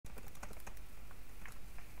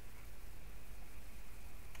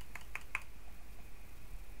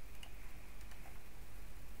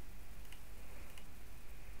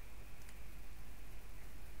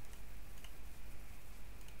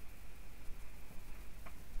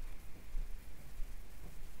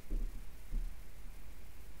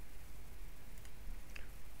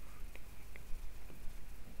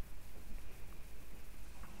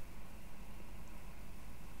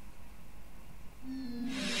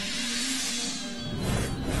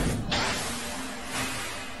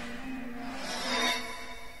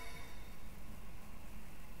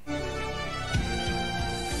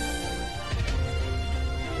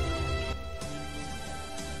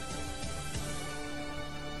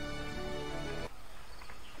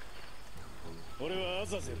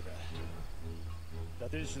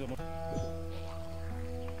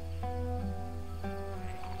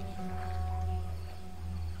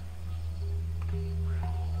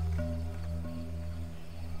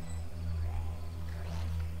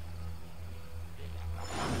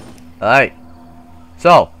Alright,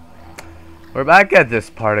 so we're back at this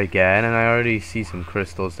part again, and I already see some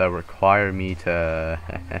crystals that require me to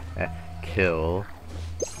kill.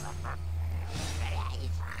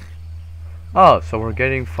 Oh, so we're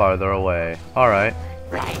getting farther away. Alright.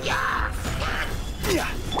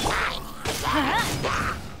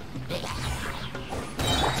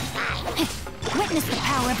 Witness the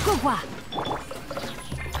power of Gugwa.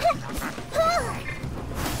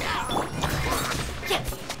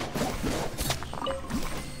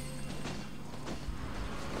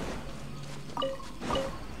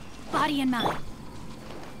 Body and mind.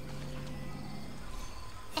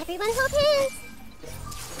 Everyone hold hands.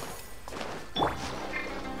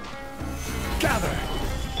 Gather.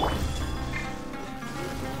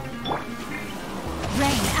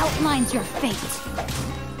 Rain outlines your fate.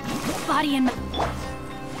 Body and mind.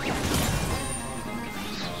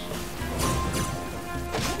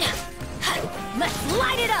 Let's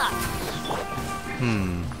light it up.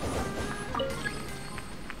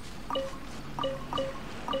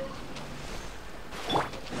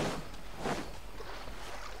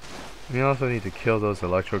 We also need to kill those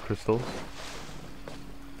electro crystals.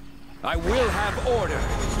 I will have order.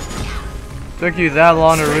 Took you that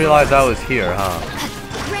long to realize I was here, huh?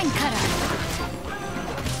 Rain cutter.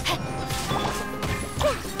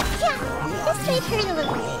 This might hurt a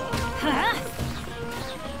little. Huh?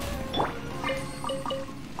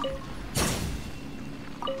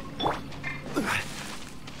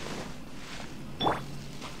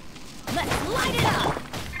 Let's light it up.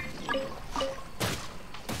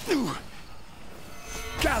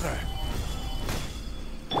 Gather.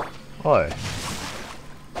 Oi.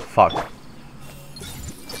 Fuck.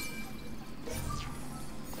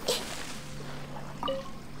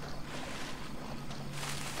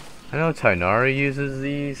 I know Tainari uses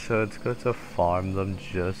these, so it's good to farm them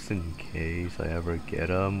just in case I ever get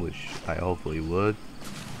them, which I hopefully would.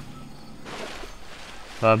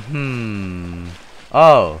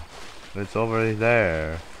 Oh, it's over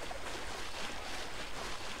there.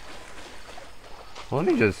 Let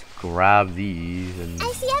me just grab these and...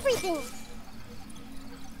 I see everything.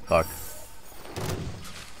 Fuck.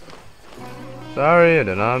 Sorry, I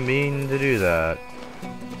did not mean to do that.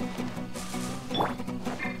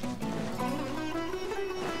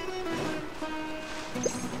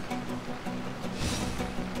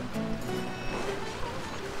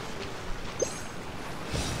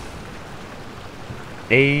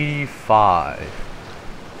 $85.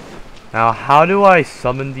 Now, how do I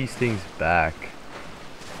summon these things back?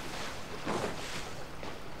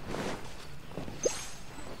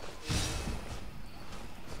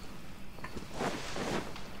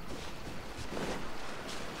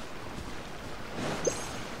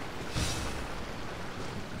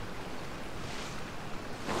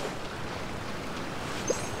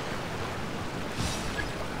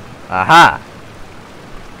 Aha!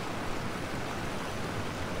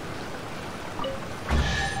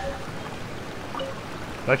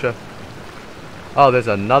 Gotcha. Oh, there's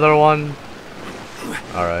another one?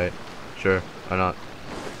 Alright. Sure. Why not?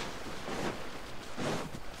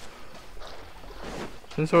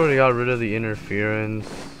 Since I already got rid of the interference,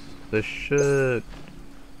 this should...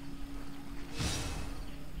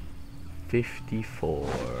 54.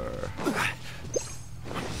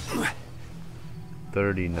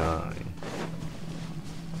 39.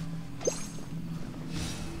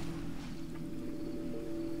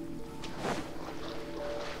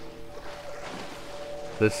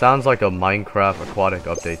 This sounds like a Minecraft Aquatic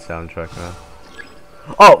Update soundtrack, man.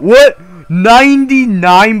 Oh, what?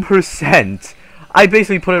 99%! I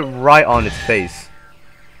basically put it right on its face.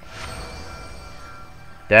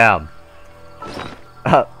 Damn.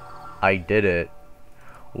 I did it.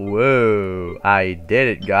 Whoa, I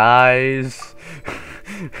did it, guys.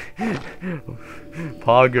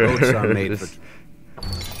 Poggers.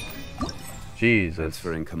 Jesus.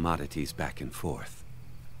 Transferring commodities back and forth.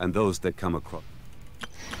 And those that come across.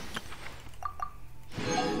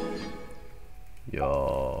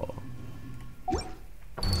 Yo.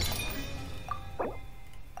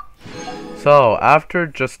 So, after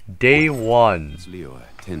just day one. Leo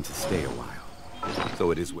tend to stay a while.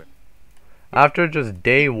 So it is where. After just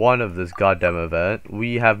day one of this goddamn event,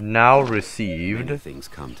 we have now received... Many things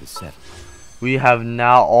come to settle. We have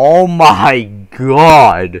now... Oh my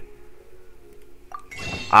god!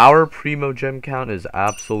 Our Primo Gem count is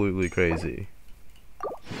absolutely crazy.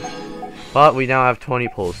 But we now have 20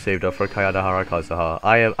 pulls saved up for Kayadahara Kazuha.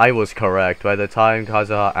 I was correct. By the time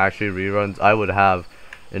Kazuha actually reruns, I would have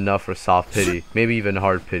enough for soft pity. Maybe even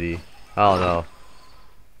hard pity. I don't know.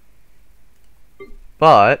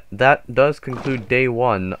 But that does conclude day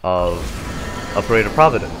 1 of Operator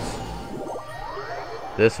Providence.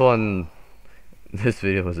 This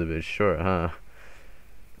video was a bit short, huh?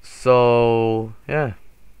 So, yeah.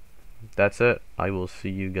 That's it. I will see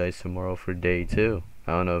you guys tomorrow for day 2.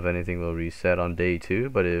 I don't know if anything will reset on day 2,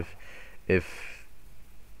 but if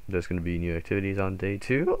there's gonna be new activities on day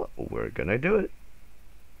 2, we're gonna do it.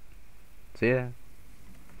 See ya.